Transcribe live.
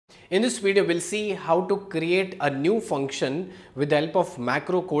In this video, we'll see how to create a new function with the help of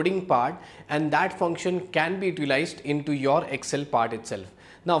macro coding part, and that function can be utilized into your Excel part itself.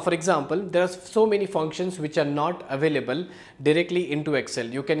 Now, for example, there are so many functions which are not available directly into Excel.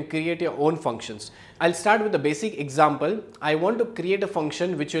 You can create your own functions. I'll start with a basic example. I want to create a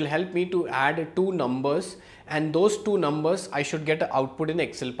function which will help me to add two numbers, and those two numbers I should get an output in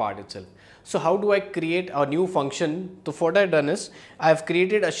Excel part itself. So how do I create a new function? So what I've done is I have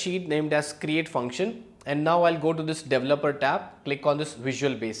created a sheet named as create function, and now I'll go to this developer tab, click on this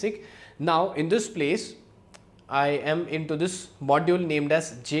Visual Basic. Now in this place I am into this module named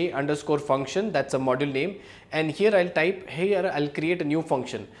as j underscore function, that's a module name, and here I'll create a new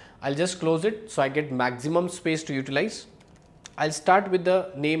function. I'll just close it so I get maximum space to utilize. I'll start with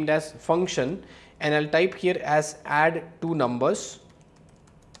the named as function, and I'll type here as add two numbers,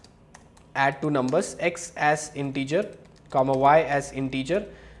 x as integer, comma y as integer,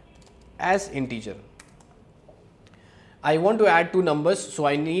 I want to add two numbers, so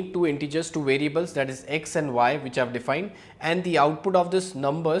I need two integers, two variables, that is x and y, which I have defined, and the output of this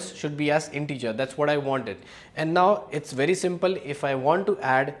numbers should be as integer. That's what I wanted. And now it's very simple. If I want to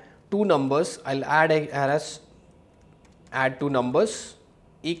add two numbers, I'll add two numbers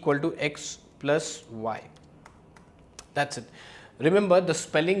equal to x plus y. That's it. Remember, the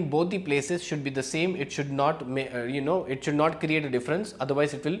spelling both the places should be the same. It should not it should not create a difference,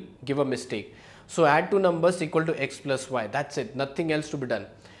 otherwise it will give a mistake. So add two numbers equal to x plus y. That's it, nothing else to be done.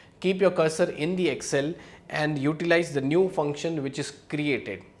 Keep your cursor in the Excel and utilize the new function which is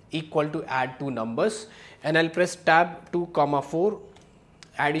created, equal to add two numbers, and I'll press tab 2, 4.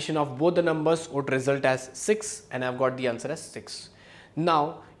 Addition of both the numbers would result as 6, and I've got the answer as 6.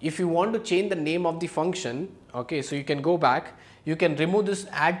 Now if you want to change the name of the function, okay, so you can go back, you can remove this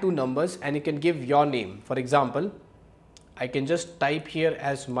add two numbers and you can give your name. For example, I can just type here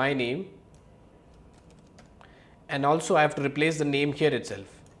as my name, and also I have to replace the name here itself.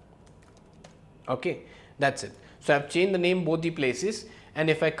 Okay, that's it. So I have changed the name both the places, and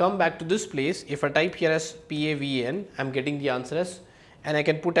if I come back to this place, if I type here as Pavan, I'm getting the answer as, and I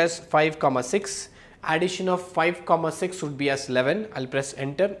can put as 5, 6. Addition of 5, 6 would be as 11. I'll press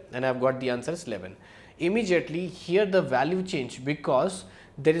enter and I've got the answer as 11. Immediately here the value changed because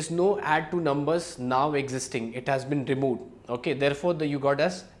there is no add two numbers now existing. It has been removed. Okay, therefore you got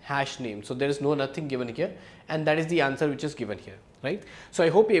as hash name. So there is nothing given here, and that is the answer which is given here, right? So I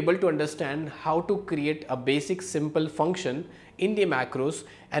hope you're able to understand how to create a basic simple function in the macros,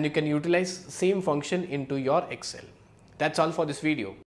 and you can utilize same function into your Excel. That's all for this video.